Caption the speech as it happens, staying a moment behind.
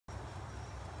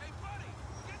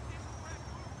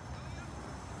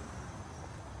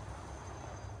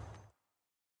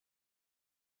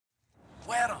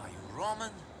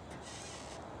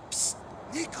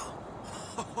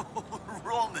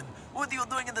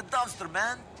the dumpster,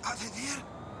 man. Are they there?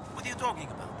 What are you talking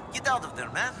about? Get out of there,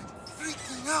 man.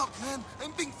 Freaking out, man.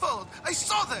 I'm being followed. I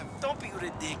saw them. Don't be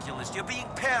ridiculous. You're being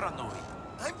paranoid.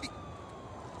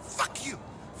 Fuck you.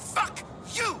 Fuck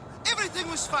you. Everything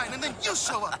was fine, and then you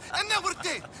show up, and now we're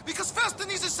dead. Because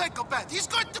Faustin is a psychopath. He's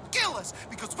going to kill us,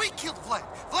 because we killed Vlad.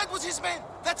 Vlad was his man.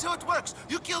 That's how it works.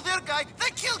 You kill their guy,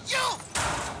 they kill you!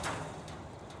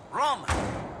 Roman,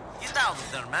 get out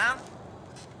of there, man.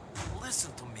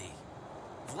 Listen to me.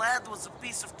 Vlad was a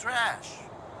piece of trash.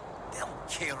 They don't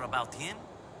care about him.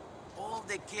 All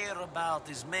they care about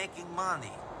is making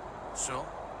money. So,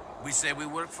 we say we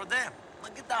work for them. Now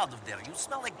get out of there. You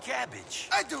smell like cabbage.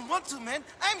 I don't want to, man.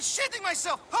 I'm shitting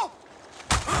myself. Oh!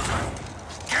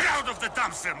 Get out of the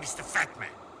dumpster, Mr. Fatman.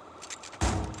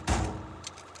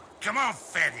 Come on,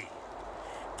 fatty.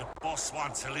 The boss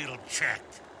wants a little chat.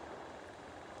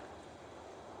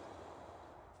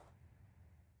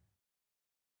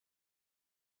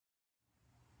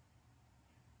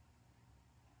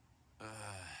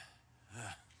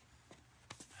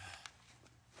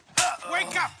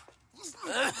 Wake up!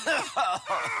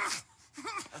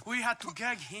 We had to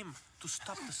gag him to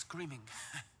stop the screaming.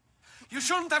 You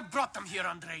shouldn't have brought them here,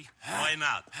 Andrei. Why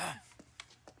not?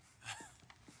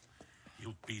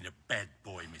 You've been a bad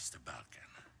boy, Mr. Balkan.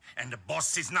 And the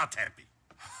boss is not happy.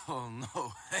 Oh,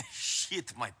 no. I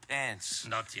shit my pants.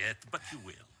 Not yet, but you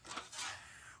will.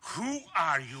 Who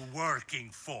are you working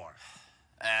for?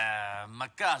 My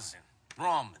cousin,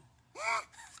 Roman.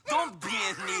 Don't be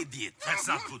an idiot. That's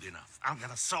not good enough. I'm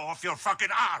gonna saw off your fucking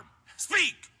arm.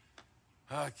 Speak!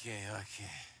 Okay.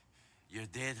 Your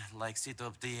dad likes it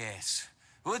up the ass.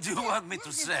 What do you want me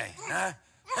to say, huh?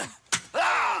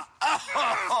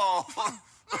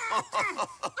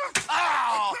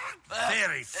 Ow!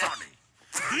 Very funny.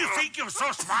 Do you think you're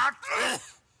so smart?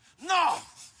 No!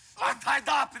 I'm tied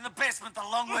up in the basement a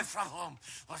long way from home,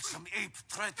 while some ape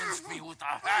threatens me with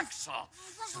a hacksaw.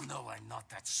 So no, I'm not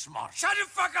that smart. Shut the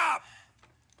fuck up!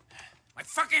 My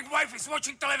fucking wife is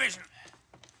watching television.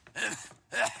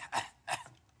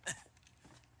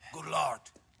 Good Lord.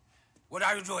 What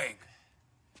are you doing?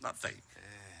 Nothing.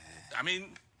 I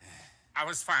mean, I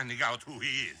was finding out who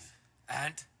he is.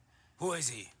 And? Who is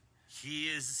he? He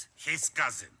is his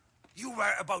cousin. You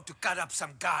were about to cut up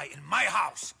some guy in my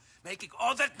house, making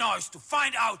all that noise to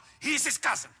find out he's his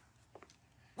cousin.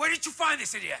 Where did you find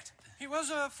this idiot? He was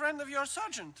a friend of your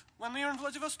sergeant when we were in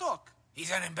Vladivostok.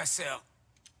 He's an imbecile.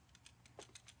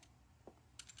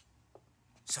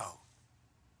 So,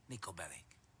 Niko,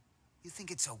 you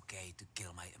think it's okay to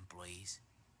kill my employees?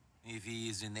 If he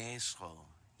is an asshole,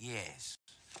 yes.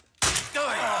 Do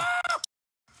it!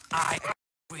 I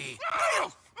agree.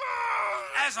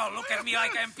 Asshole, look at me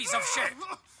like I'm a piece of shit.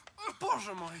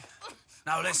 Боже мой.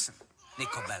 Now listen,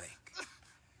 Niko,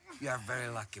 you are very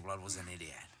lucky Vlad was an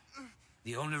idiot.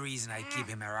 The only reason I keep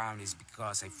him around is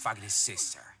because I fucked his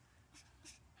sister.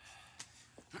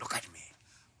 Look at me.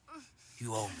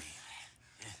 You owe me.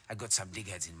 I got some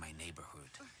digheads in my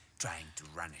neighborhood trying to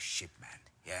run a shipment,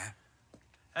 yeah?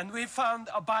 And we found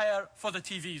a buyer for the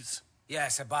TVs.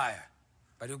 Yes, a buyer.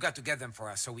 But you got to get them for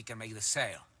us so we can make the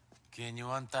sale. Can you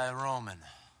untie Roman?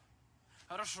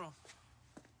 Хорошо.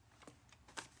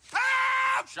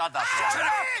 Shut up, Roman.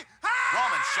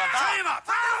 Roman, shut up. Shut him up!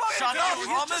 Shut up,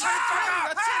 Roman. Roman,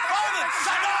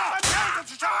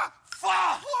 shut up!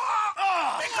 Fuck!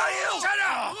 Mikhail! Shut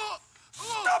up!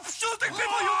 Stop shooting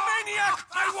people, you maniac!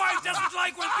 My wife doesn't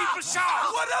like when people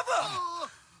shout! Whatever!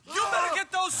 You better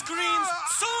get those screens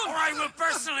soon! Or I will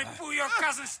personally pull your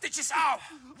cousin's stitches out,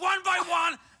 one by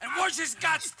one, and watch his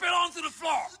guts spill onto the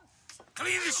floor.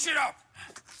 Clean this shit up.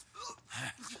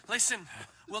 Listen,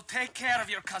 we'll take care of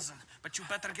your cousin, but you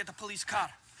better get a police car.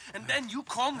 And then you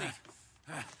call me.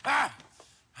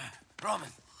 Roman.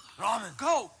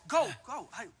 Go.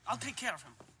 I'll take care of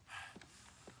him.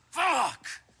 Fuck!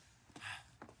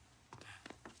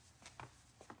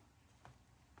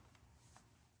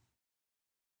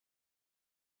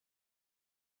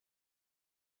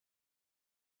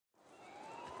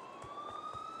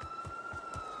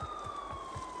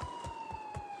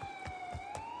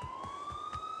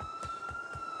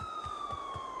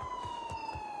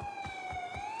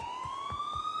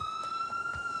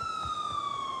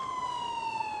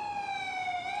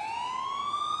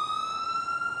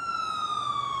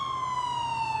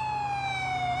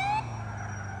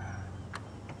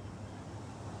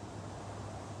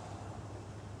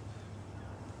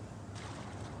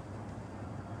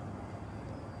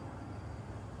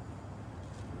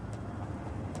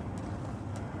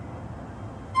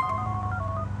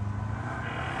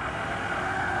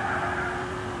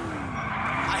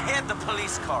 The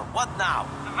police car. What now?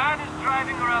 The van is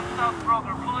driving around South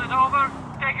Broker. Pull it over,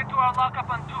 take it to our lockup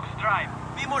on Tooks Drive.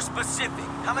 Be more specific.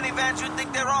 How many vans you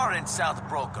think there are in South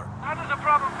Broker? That is a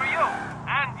problem for you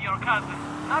and your cousin,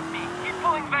 not me. Keep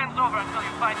pulling vans over until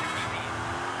you find the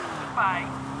TVs. Goodbye.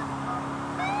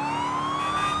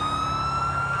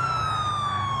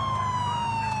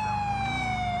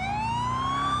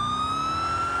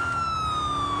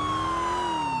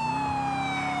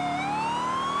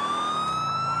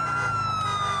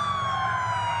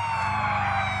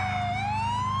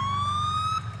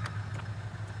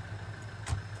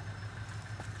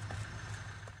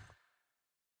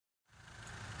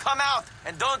 Come out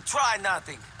and don't try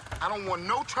nothing. I don't want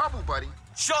no trouble, buddy.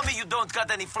 Show me you don't got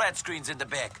any flat screens in the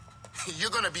back.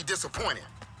 You're gonna be disappointed.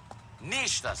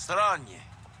 Ništa, sranje.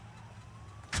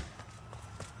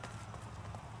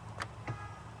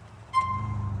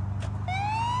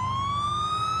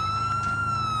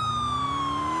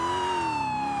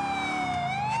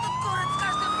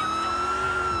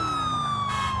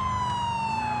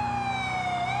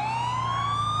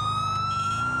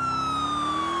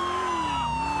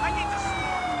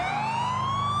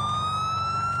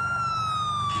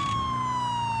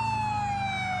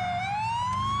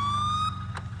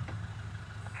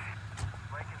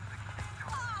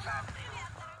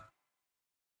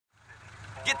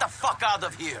 Get the fuck out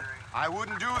of here. I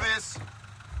wouldn't do this.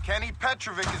 Kenny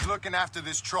Petrovic is looking after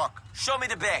this truck. Show me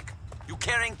the back. You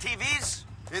carrying TVs?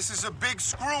 This is a big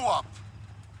screw-up.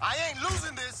 I ain't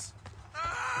losing this.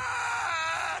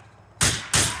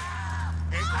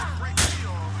 Ain't gonna break me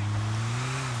off.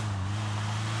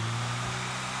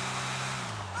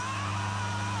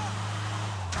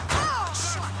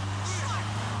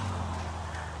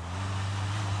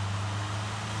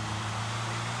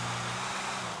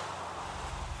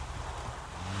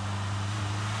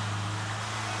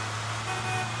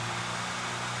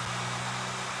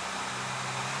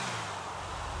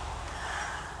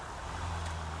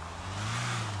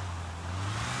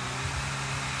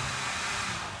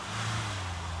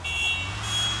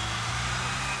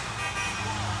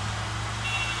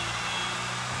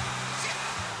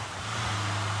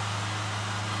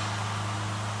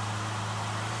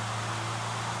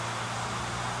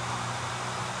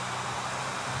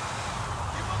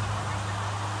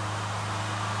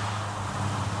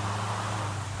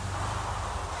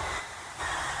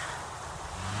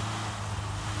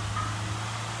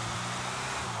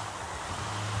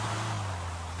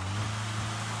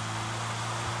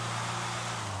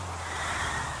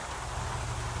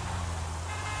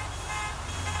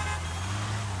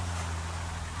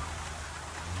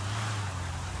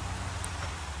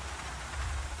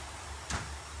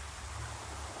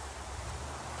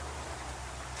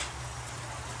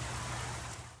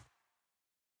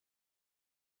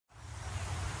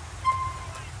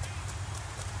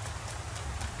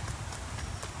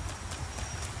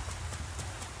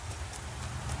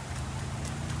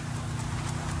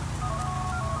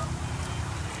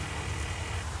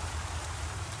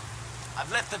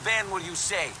 I've left the van where you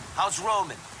say. How's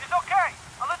Roman? It's okay.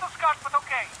 A little scotch, but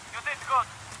okay. You did good.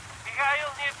 Mikhail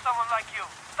needs someone like you.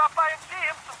 Stop by and see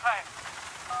him sometime.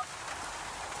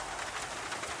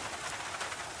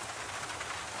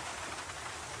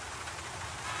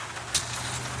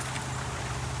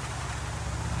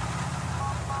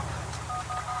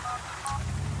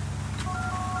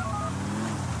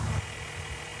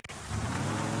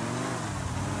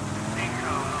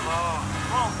 Niko, hello.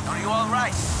 Are you all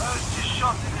right? I was just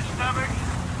shot in the stomach,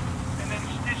 and then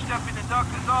stitched up in the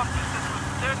doctor's office that was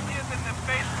dirtier than the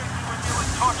basement when you were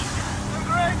tortured. I'm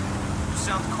great. You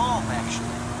sound calm,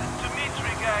 actually. The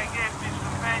Dmitri guy gave